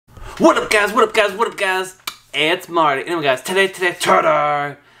What up, guys? What up, guys? What up, guys? It's Marty. Anyway, guys, today,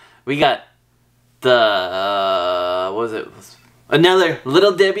 we got the, what was it? Another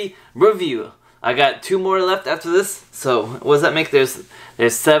Little Debbie review. I got 2 more left after this. So, what does that make? There's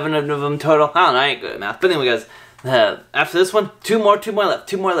 7 of them total. I don't know, I ain't good at math. But anyway, guys, after this one, 2 more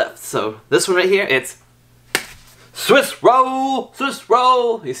left. So, this one right here, it's Swiss roll.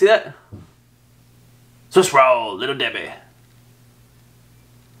 You see that? Swiss roll, Little Debbie.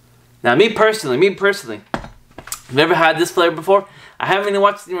 Now, me personally, I've never had this flavor before. I haven't even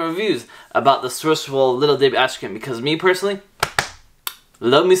watched any reviews about the Swiss roll Little Debbie ice cream because me personally,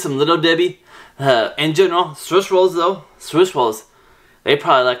 love me some Little Debbie. In general, Swiss rolls, they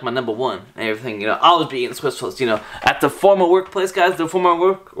probably like my #1 and everything. You know, I'll always be eating Swiss rolls. You know, at the former workplace, guys,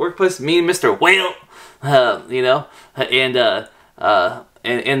 workplace, me and Mr. Whale, you know,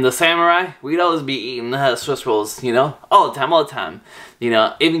 and in the Samurai, we'd always be eating Swiss rolls, you know, all the time. You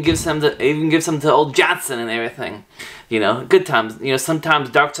know, even give some to old Johnson and everything. You know, good times. You know, sometimes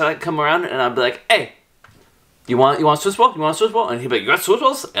Dark Side come around and I'd be like, hey, you want Swiss roll? You want a Swiss roll? And he'd be like, you got Swiss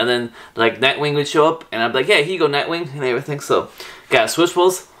rolls? And then like Nightwing would show up and I'd be like, yeah, here you go, Nightwing and everything. So, got Swiss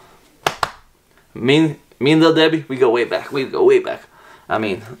rolls. Me and Lil Debbie, we go way back. I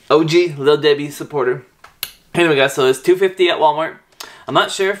mean, OG Lil Debbie supporter. Anyway, guys, so it's $2.50 at Walmart. I'm not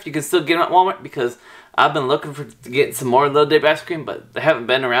sure if you can still get them at Walmart because I've been looking to get some more Little Debbie ice cream, but they haven't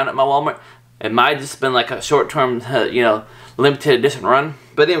been around at my Walmart. It might have just been like a short-term, you know, limited edition run.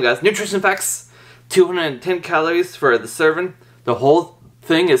 But anyway, guys, nutrition facts: 210 calories for the serving. The whole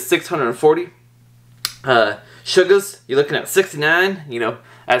thing is 640. Sugars, you're looking at 69. You know,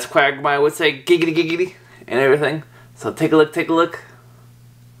 as Quagmire would say, giggity, and everything. So take a look.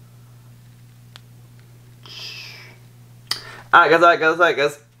 Alright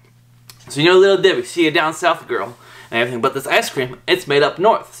guys. So you know Little Debbie, she a down south girl and everything, but this ice cream, it's made up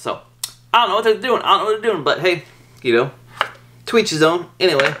north. So I don't know what they're doing, but hey, you know, to each his own.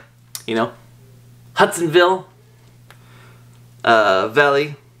 Anyway, you know, Hudsonville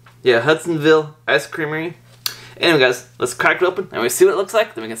Valley, yeah, Hudsonville Ice Creamery. Anyway, guys, let's crack it open and we see what it looks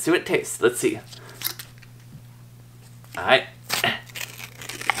like. Then we can see what it tastes. Let's see. All right.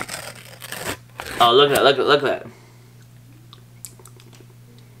 Oh, look at that.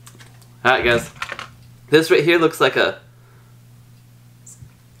 Alright, guys, this right here looks like a,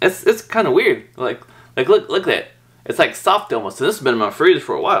 it's kind of weird, like look at that, it's like soft almost, and this has been in my freezer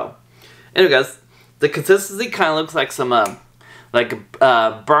for a while. Anyway, guys, the consistency kind of looks like some,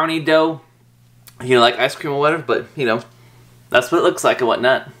 brownie dough, you know, like ice cream or whatever, but, you know, that's what it looks like and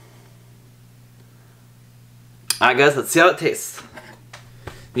whatnot. Alright, guys, let's see how it tastes.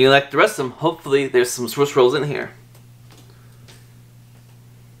 You know, like the rest of them, hopefully there's some Swiss rolls in here.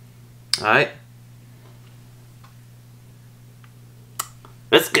 Alright.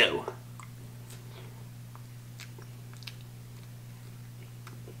 Let's go.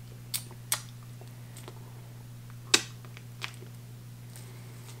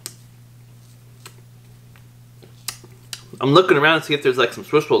 I'm looking around to see if there's like some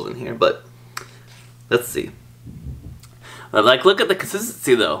Swiss rolls in here, but let's see. Like, look at the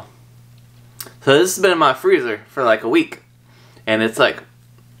consistency though. So this has been in my freezer for like a week, and it's like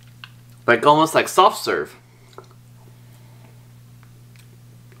almost like soft serve.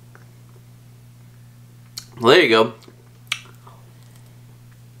 Well, there you go.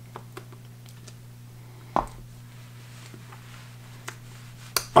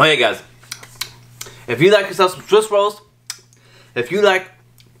 Oh yeah, guys, if you like yourself some Swiss rolls, if you like,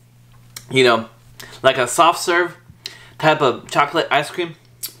 you know, like a soft serve type of chocolate ice cream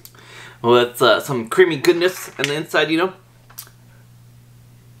with some creamy goodness on the inside, you know,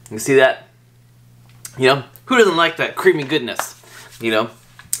 you see that? You know, who doesn't like that creamy goodness? You know,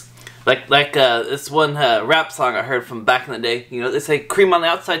 like this one rap song I heard from back in the day. You know, they say cream on the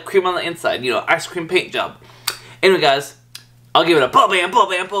outside, cream on the inside. You know, ice cream paint job. Anyway, guys, I'll give it a pull bam,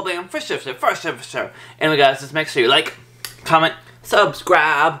 for sure. Anyway, guys, just make sure you like, comment,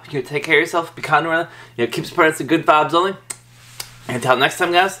 subscribe. You know, take care of yourself, be kind to one another. You know, keep spreading some good vibes only. Until next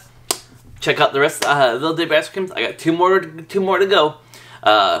time, guys, check out the rest of Little Debbie ice creams. I got two more to go.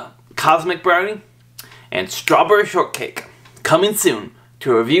 Cosmic brownie and strawberry shortcake coming soon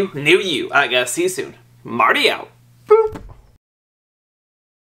to a review near you. Alright, guys, see you soon. Marty out. Boop.